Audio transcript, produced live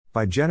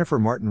By Jennifer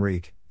Martin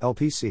Reek,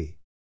 LPC.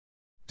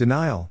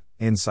 Denial,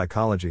 in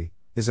psychology,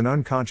 is an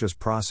unconscious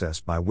process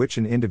by which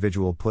an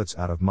individual puts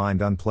out of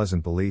mind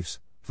unpleasant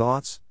beliefs,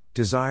 thoughts,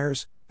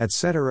 desires,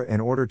 etc.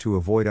 in order to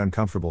avoid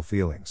uncomfortable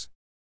feelings.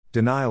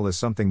 Denial is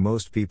something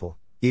most people,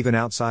 even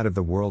outside of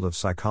the world of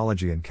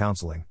psychology and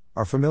counseling,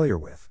 are familiar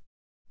with.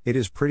 It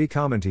is pretty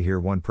common to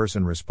hear one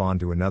person respond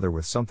to another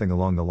with something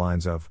along the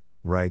lines of,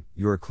 "Right,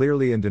 you are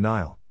clearly in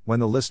denial," when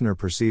the listener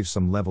perceives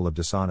some level of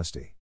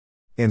dishonesty.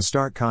 In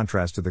stark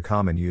contrast to the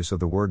common use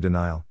of the word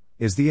denial,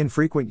 is the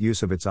infrequent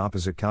use of its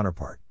opposite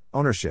counterpart,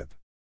 ownership.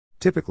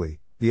 Typically,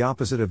 the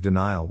opposite of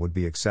denial would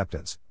be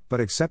acceptance, but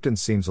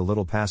acceptance seems a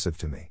little passive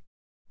to me.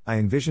 I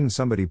envision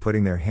somebody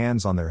putting their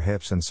hands on their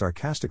hips and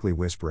sarcastically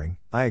whispering,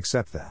 "I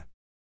accept that."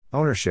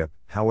 Ownership,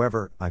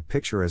 however, I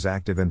picture as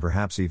active and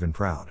perhaps even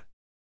proud.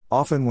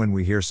 Often when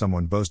we hear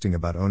someone boasting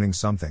about owning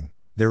something,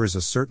 there is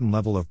a certain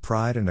level of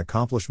pride and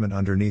accomplishment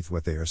underneath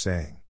what they are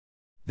saying.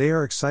 They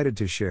are excited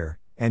to share,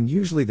 and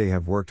usually they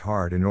have worked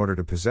hard in order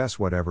to possess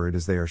whatever it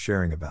is they are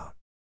sharing about.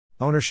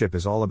 Ownership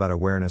is all about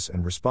awareness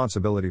and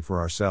responsibility for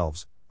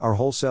ourselves, our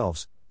whole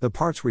selves, the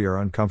parts we are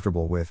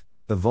uncomfortable with,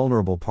 the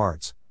vulnerable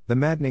parts, the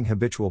maddening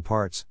habitual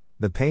parts,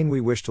 the pain we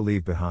wish to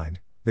leave behind,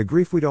 the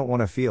grief we don't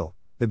want to feel,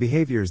 the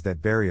behaviors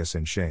that bury us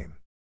in shame.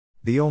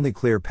 The only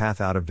clear path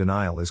out of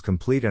denial is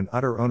complete and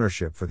utter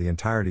ownership for the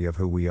entirety of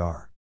who we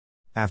are.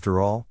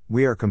 After all,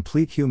 we are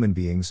complete human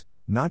beings,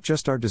 not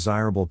just our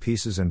desirable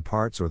pieces and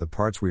parts or the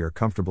parts we are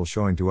comfortable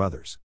showing to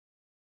others.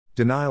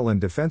 Denial and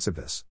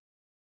defensiveness.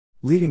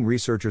 Leading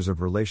researchers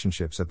of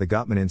relationships at the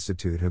Gottman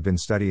Institute have been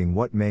studying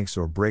what makes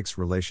or breaks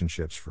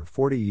relationships for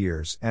 40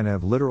 years and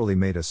have literally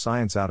made a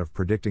science out of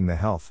predicting the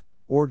health,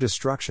 or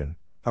destruction,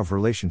 of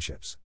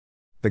relationships.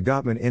 The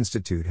Gottman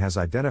Institute has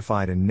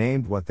identified and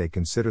named what they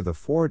consider the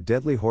 4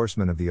 deadly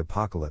horsemen of the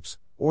apocalypse,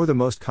 or the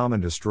most common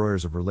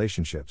destroyers of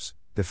relationships: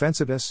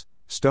 defensiveness,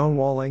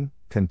 stonewalling,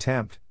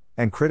 contempt,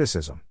 and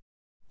criticism.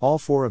 All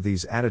 4 of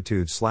these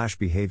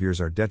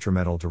attitudes/behaviors are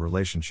detrimental to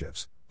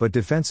relationships, but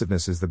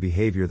defensiveness is the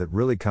behavior that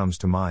really comes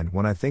to mind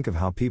when I think of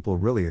how people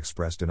really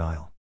express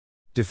denial.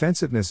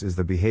 Defensiveness is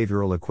the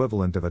behavioral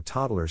equivalent of a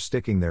toddler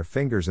sticking their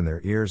fingers in their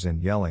ears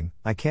and yelling,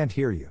 "I can't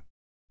hear you."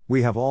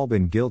 We have all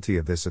been guilty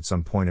of this at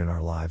some point in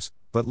our lives,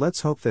 but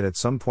let's hope that at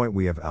some point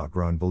we have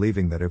outgrown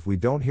believing that if we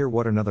don't hear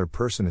what another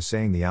person is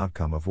saying, the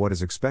outcome of what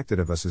is expected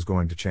of us is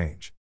going to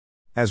change.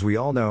 As we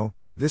all know,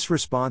 this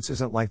response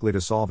isn't likely to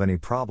solve any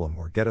problem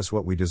or get us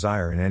what we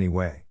desire in any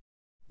way.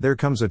 There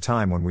comes a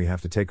time when we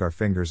have to take our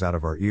fingers out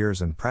of our ears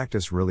and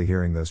practice really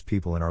hearing those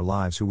people in our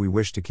lives who we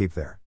wish to keep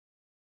there.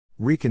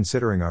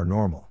 Reconsidering our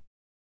normal.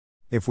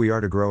 If we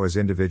are to grow as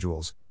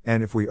individuals,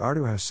 and if we are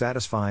to have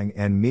satisfying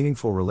and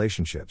meaningful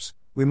relationships,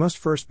 we must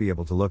first be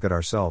able to look at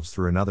ourselves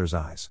through another's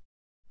eyes.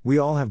 We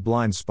all have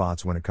blind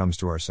spots when it comes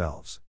to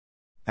ourselves.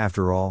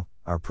 After all,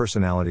 our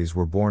personalities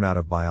were born out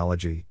of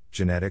biology,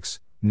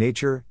 genetics,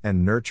 nature,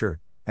 and nurture,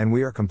 and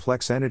we are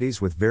complex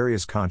entities with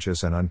various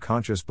conscious and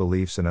unconscious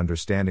beliefs and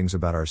understandings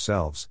about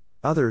ourselves,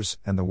 others,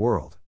 and the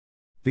world.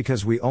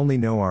 Because we only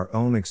know our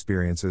own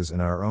experiences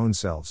and our own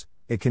selves,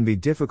 it can be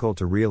difficult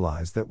to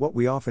realize that what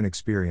we often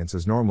experience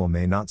as normal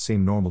may not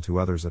seem normal to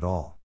others at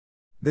all.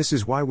 This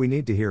is why we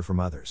need to hear from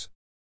others.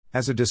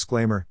 As a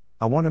disclaimer,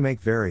 I want to make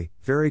very,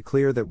 very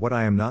clear that what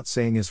I am not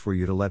saying is for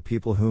you to let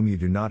people whom you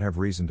do not have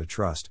reason to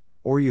trust,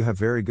 or you have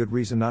very good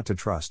reason not to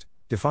trust,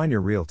 define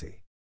your reality.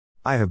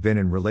 I have been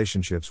in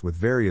relationships with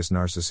various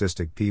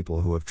narcissistic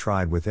people who have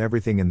tried with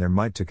everything in their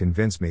might to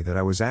convince me that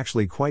I was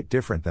actually quite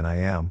different than I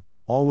am,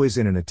 always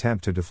in an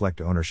attempt to deflect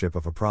ownership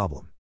of a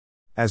problem.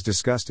 As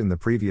discussed in the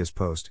previous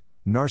post,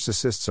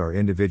 narcissists are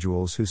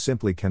individuals who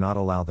simply cannot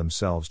allow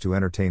themselves to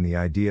entertain the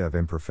idea of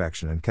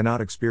imperfection and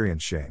cannot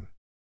experience shame.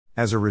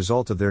 As a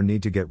result of their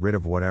need to get rid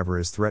of whatever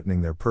is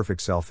threatening their perfect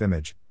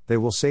self-image, they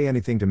will say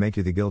anything to make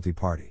you the guilty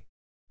party.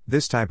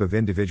 This type of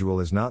individual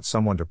is not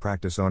someone to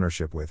practice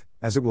ownership with,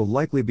 as it will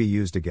likely be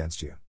used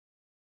against you.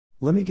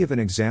 Let me give an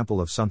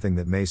example of something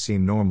that may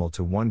seem normal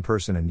to one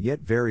person and yet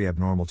very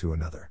abnormal to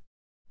another.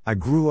 I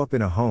grew up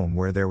in a home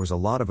where there was a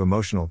lot of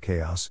emotional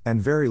chaos and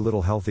very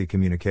little healthy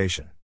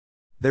communication.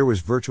 There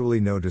was virtually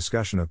no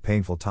discussion of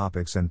painful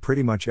topics, and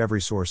pretty much every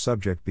sore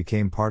subject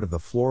became part of the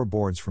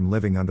floorboards from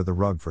living under the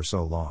rug for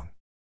so long.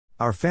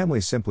 Our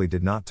family simply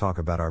did not talk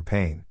about our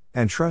pain,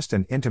 and trust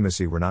and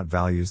intimacy were not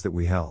values that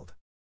we held.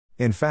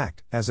 In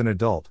fact, as an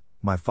adult,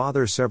 my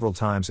father several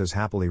times has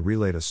happily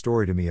relayed a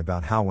story to me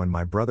about how when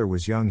my brother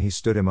was young he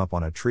stood him up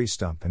on a tree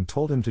stump and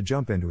told him to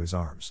jump into his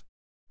arms.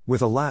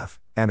 With a laugh,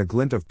 and a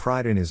glint of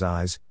pride in his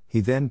eyes, he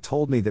then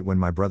told me that when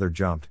my brother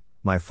jumped,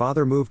 my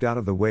father moved out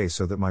of the way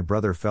so that my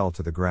brother fell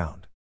to the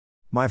ground.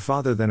 My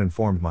father then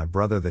informed my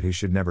brother that he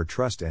should never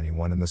trust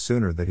anyone, and the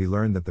sooner that he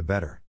learned that the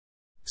better.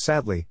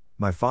 Sadly,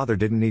 my father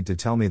didn't need to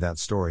tell me that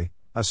story,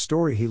 a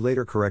story he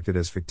later corrected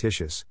as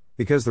fictitious,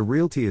 because the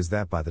reality is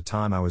that by the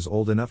time I was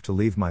old enough to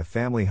leave my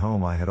family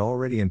home I had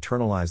already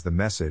internalized the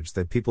message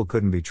that people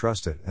couldn't be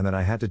trusted and that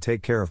I had to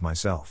take care of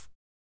myself.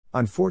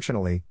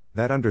 Unfortunately,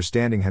 that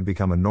understanding had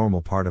become a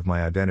normal part of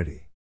my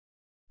identity.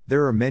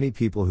 There are many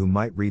people who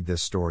might read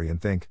this story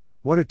and think,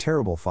 What a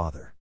terrible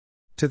father.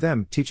 To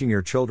them, teaching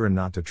your children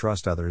not to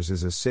trust others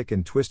is a sick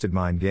and twisted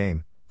mind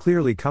game,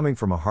 clearly coming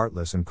from a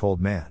heartless and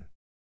cold man.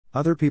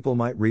 Other people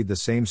might read the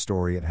same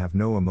story and have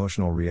no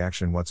emotional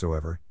reaction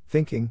whatsoever,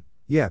 thinking,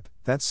 "Yep,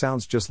 that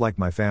sounds just like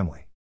my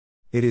family."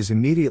 It is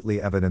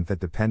immediately evident that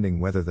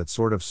depending whether that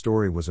sort of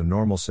story was a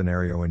normal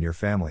scenario in your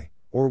family,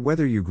 or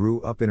whether you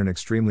grew up in an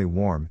extremely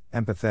warm,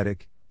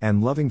 empathetic,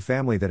 and loving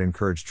family that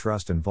encouraged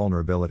trust and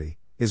vulnerability,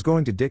 is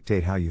going to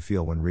dictate how you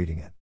feel when reading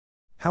it.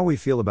 How we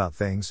feel about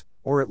things,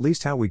 or at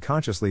least how we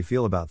consciously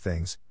feel about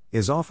things,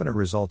 is often a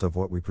result of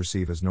what we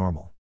perceive as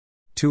normal.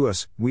 To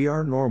us, we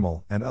are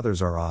normal and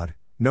others are odd,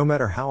 no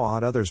matter how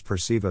odd others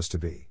perceive us to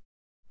be.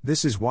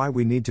 This is why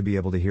we need to be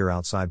able to hear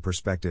outside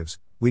perspectives.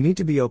 We need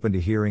to be open to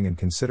hearing and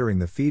considering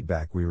the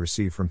feedback we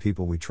receive from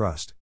people we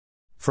trust.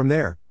 From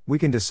there, we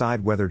can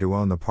decide whether to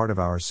own the part of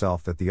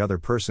ourself that the other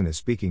person is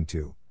speaking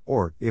to,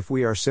 or, if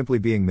we are simply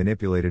being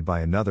manipulated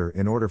by another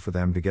in order for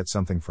them to get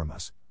something from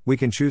us, we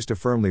can choose to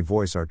firmly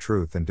voice our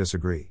truth and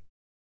disagree.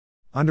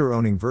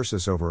 Under-owning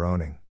versus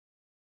over-owning.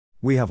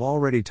 We have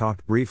already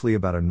talked briefly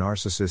about a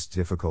narcissist's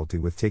difficulty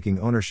with taking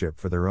ownership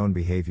for their own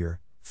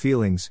behavior,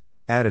 feelings,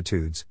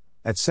 attitudes,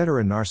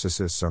 etc.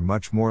 Narcissists are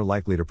much more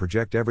likely to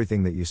project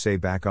everything that you say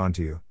back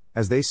onto you,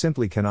 as they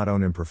simply cannot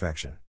own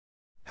imperfection.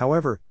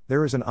 However,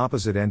 there is an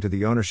opposite end to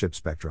the ownership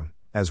spectrum,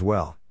 as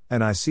well,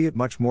 and I see it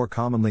much more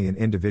commonly in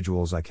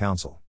individuals I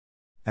counsel.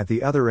 At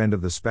the other end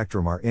of the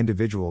spectrum are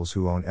individuals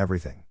who own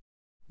everything.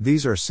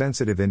 These are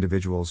sensitive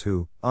individuals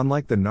who,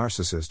 unlike the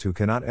narcissist who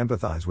cannot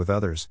empathize with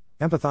others,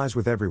 empathize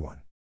with everyone.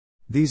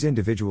 These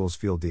individuals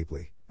feel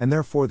deeply, and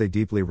therefore they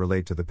deeply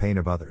relate to the pain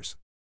of others.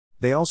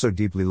 They also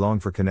deeply long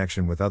for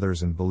connection with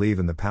others and believe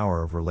in the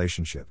power of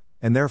relationship,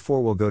 and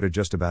therefore will go to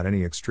just about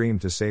any extreme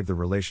to save the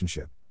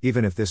relationship,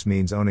 even if this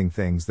means owning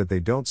things that they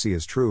don't see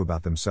as true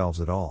about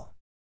themselves at all.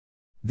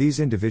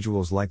 These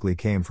individuals likely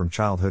came from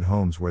childhood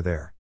homes where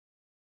they're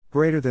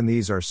greater than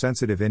these are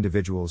sensitive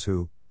individuals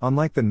who,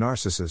 unlike the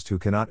narcissist who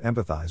cannot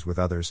empathize with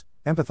others,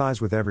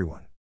 empathize with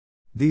everyone.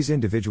 These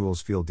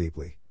individuals feel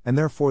deeply, and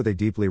therefore they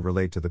deeply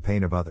relate to the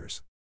pain of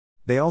others.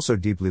 They also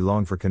deeply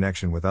long for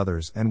connection with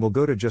others and will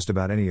go to just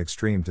about any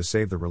extreme to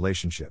save the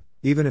relationship,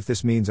 even if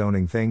this means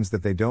owning things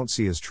that they don't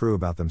see as true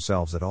about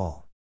themselves at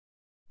all.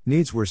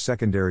 Needs were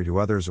secondary to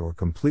others or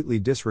completely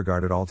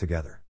disregarded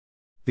altogether.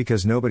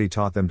 Because nobody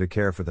taught them to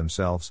care for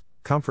themselves,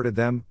 comforted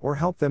them, or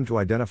helped them to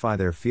identify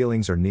their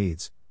feelings or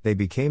needs, they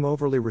became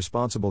overly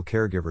responsible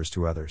caregivers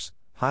to others,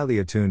 highly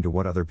attuned to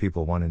what other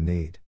people want and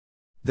need.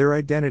 Their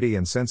identity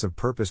and sense of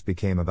purpose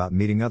became about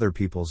meeting other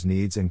people's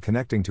needs and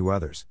connecting to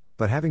others,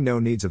 but having no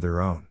needs of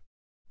their own.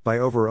 By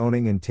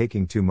over-owning and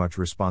taking too much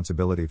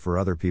responsibility for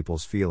other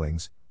people's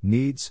feelings,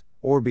 needs,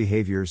 or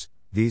behaviors,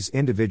 these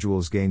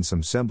individuals gain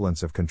some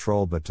semblance of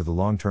control but to the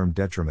long-term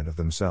detriment of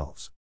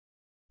themselves.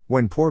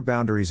 When poor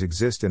boundaries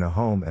exist in a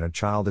home and a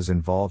child is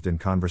involved in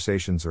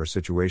conversations or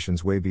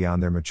situations way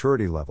beyond their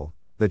maturity level,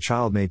 the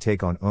child may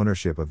take on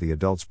ownership of the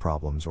adult's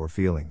problems or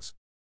feelings.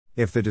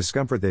 If the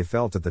discomfort they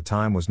felt at the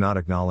time was not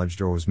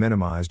acknowledged or was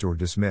minimized or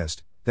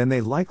dismissed, then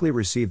they likely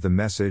received the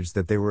message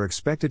that they were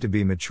expected to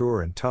be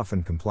mature and tough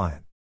and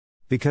compliant.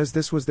 Because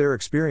this was their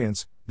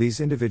experience,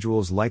 these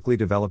individuals likely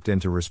developed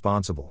into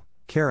responsible,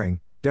 caring,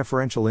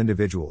 deferential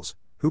individuals,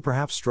 who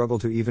perhaps struggle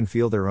to even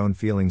feel their own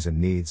feelings and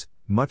needs,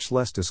 much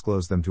less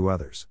disclose them to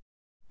others.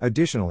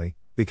 Additionally,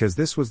 because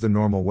this was the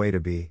normal way to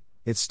be,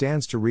 it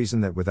stands to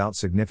reason that without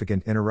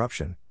significant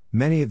interruption,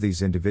 many of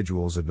these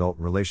individuals' adult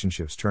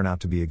relationships turn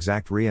out to be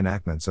exact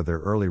reenactments of their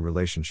early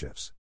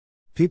relationships.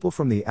 People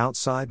from the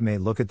outside may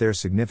look at their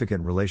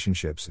significant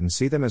relationships and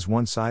see them as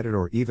one-sided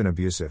or even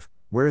abusive,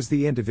 whereas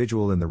the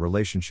individual in the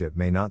relationship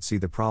may not see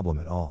the problem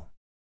at all.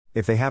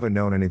 If they haven't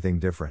known anything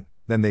different,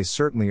 then they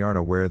certainly aren't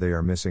aware they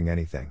are missing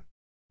anything.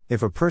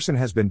 If a person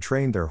has been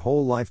trained their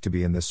whole life to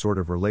be in this sort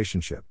of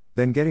relationship,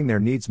 then getting their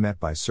needs met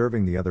by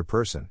serving the other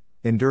person,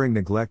 enduring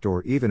neglect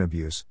or even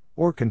abuse,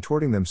 or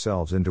contorting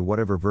themselves into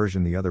whatever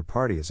version the other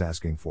party is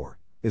asking for,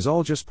 is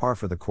all just par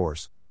for the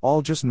course,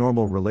 all just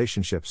normal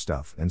relationship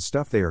stuff and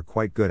stuff they are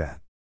quite good at.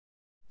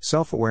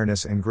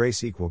 Self-awareness and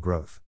grace equal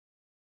growth.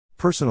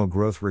 Personal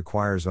growth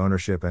requires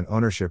ownership and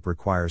ownership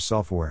requires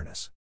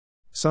self-awareness.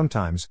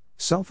 Sometimes,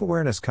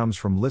 self-awareness comes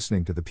from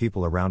listening to the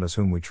people around us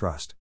whom we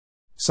trust.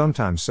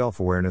 Sometimes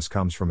self-awareness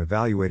comes from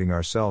evaluating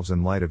ourselves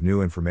in light of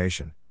new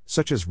information,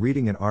 such as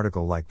reading an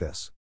article like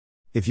this.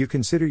 If you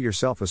consider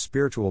yourself a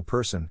spiritual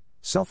person,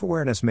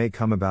 self-awareness may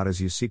come about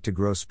as you seek to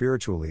grow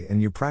spiritually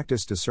and you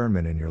practice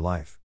discernment in your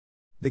life.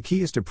 The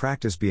key is to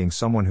practice being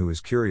someone who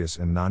is curious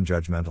and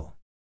non-judgmental.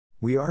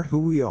 We are who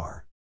we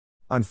are.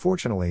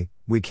 Unfortunately,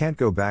 we can't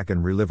go back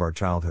and relive our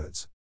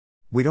childhoods.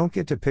 We don't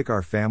get to pick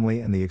our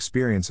family and the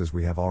experiences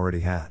we have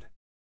already had.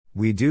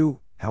 We do,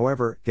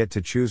 however, get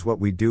to choose what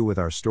we do with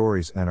our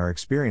stories and our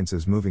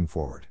experiences moving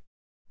forward.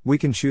 We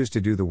can choose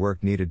to do the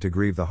work needed to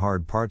grieve the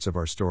hard parts of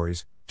our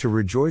stories, to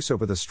rejoice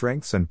over the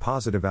strengths and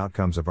positive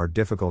outcomes of our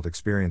difficult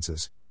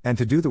experiences, and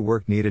to do the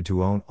work needed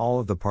to own all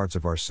of the parts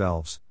of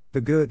ourselves,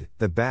 the good,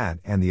 the bad,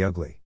 and the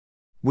ugly.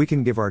 We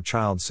can give our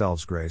child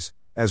selves grace,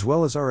 as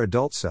well as our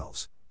adult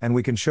selves, and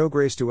we can show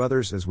grace to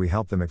others as we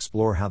help them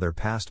explore how their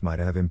past might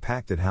have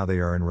impacted how they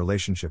are in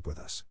relationship with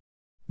us.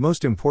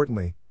 Most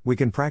importantly, we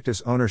can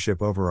practice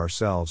ownership over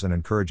ourselves and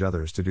encourage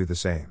others to do the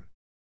same.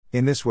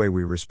 In this way,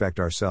 we respect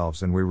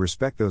ourselves and we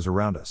respect those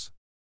around us.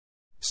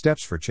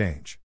 Steps for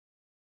change.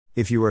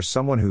 If you are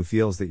someone who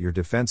feels that your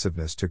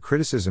defensiveness to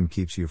criticism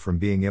keeps you from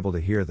being able to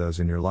hear those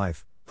in your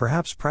life,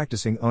 perhaps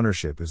practicing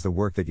ownership is the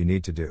work that you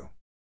need to do.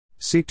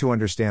 Seek to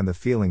understand the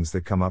feelings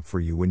that come up for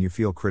you when you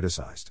feel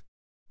criticized.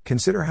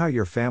 Consider how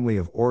your family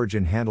of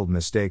origin handled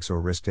mistakes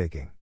or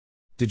risk-taking.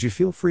 Did you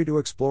feel free to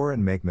explore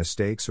and make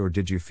mistakes, or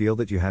did you feel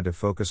that you had to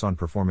focus on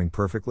performing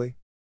perfectly?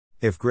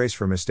 If grace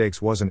for mistakes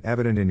wasn't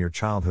evident in your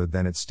childhood,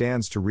 then it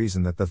stands to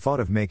reason that the thought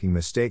of making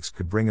mistakes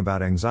could bring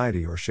about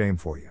anxiety or shame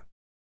for you.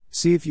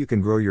 See if you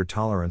can grow your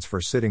tolerance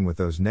for sitting with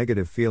those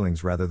negative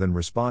feelings rather than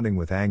responding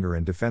with anger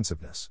and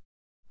defensiveness.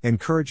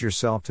 Encourage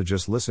yourself to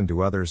just listen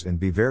to others and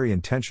be very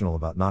intentional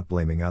about not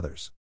blaming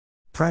others.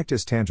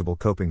 Practice tangible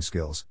coping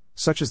skills,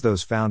 such as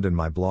those found in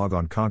my blog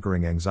on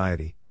conquering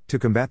anxiety, to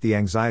combat the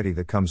anxiety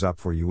that comes up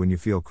for you when you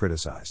feel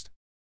criticized.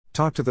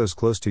 Talk to those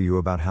close to you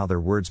about how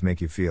their words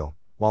make you feel,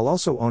 while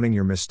also owning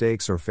your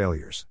mistakes or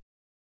failures.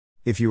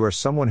 If you are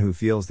someone who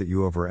feels that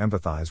you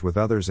over-empathize with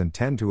others and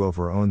tend to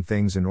over-own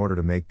things in order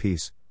to make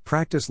peace,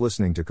 practice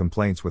listening to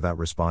complaints without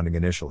responding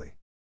initially.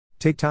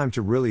 Take time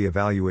to really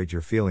evaluate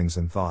your feelings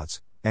and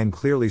thoughts, and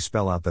clearly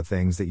spell out the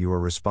things that you are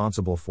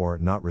responsible for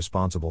and not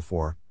responsible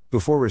for,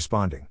 before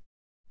responding.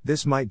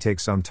 This might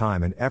take some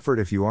time and effort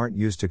if you aren't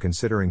used to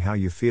considering how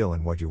you feel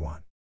and what you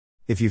want.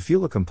 If you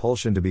feel a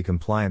compulsion to be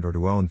compliant or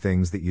to own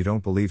things that you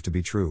don't believe to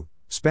be true,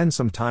 spend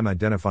some time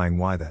identifying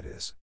why that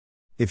is.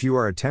 If you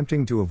are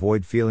attempting to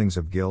avoid feelings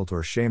of guilt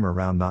or shame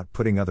around not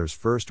putting others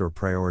first or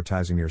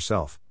prioritizing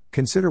yourself,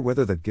 consider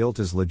whether that guilt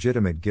is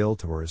legitimate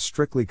guilt or is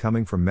strictly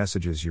coming from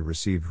messages you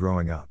received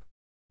growing up.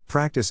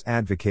 Practice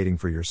advocating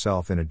for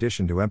yourself in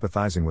addition to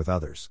empathizing with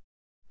others.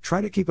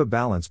 Try to keep a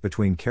balance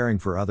between caring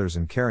for others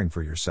and caring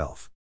for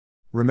yourself.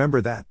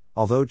 Remember that,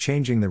 although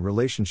changing the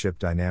relationship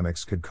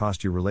dynamics could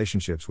cost you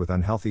relationships with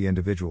unhealthy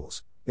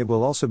individuals, it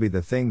will also be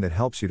the thing that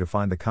helps you to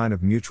find the kind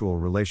of mutual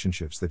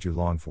relationships that you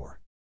long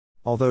for.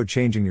 Although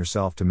changing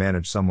yourself to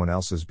manage someone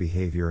else's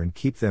behavior and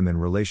keep them in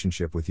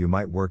relationship with you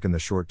might work in the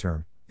short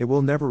term, it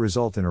will never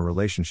result in a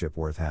relationship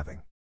worth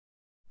having.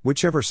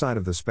 Whichever side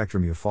of the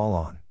spectrum you fall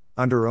on,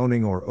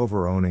 under-owning or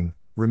over-owning,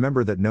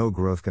 remember that no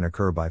growth can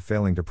occur by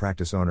failing to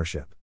practice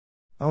ownership.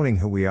 Owning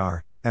who we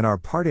are, and our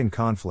part in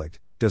conflict,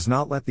 does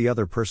not let the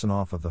other person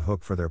off of the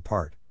hook for their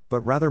part,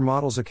 but rather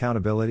models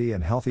accountability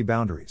and healthy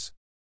boundaries.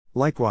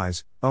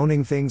 Likewise,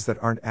 owning things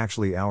that aren't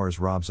actually ours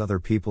robs other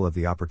people of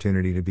the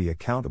opportunity to be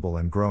accountable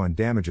and grow and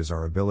damages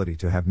our ability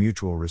to have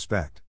mutual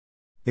respect.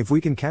 If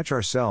we can catch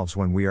ourselves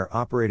when we are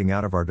operating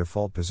out of our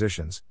default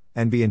positions,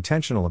 and be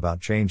intentional about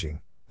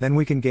changing, then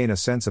we can gain a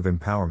sense of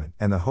empowerment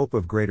and the hope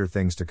of greater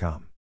things to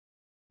come.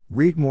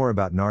 Read more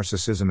about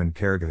narcissism and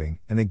caregiving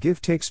and the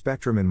give-take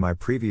spectrum in my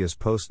previous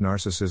post,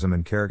 Narcissism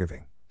and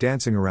Caregiving,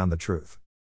 Dancing Around the Truth.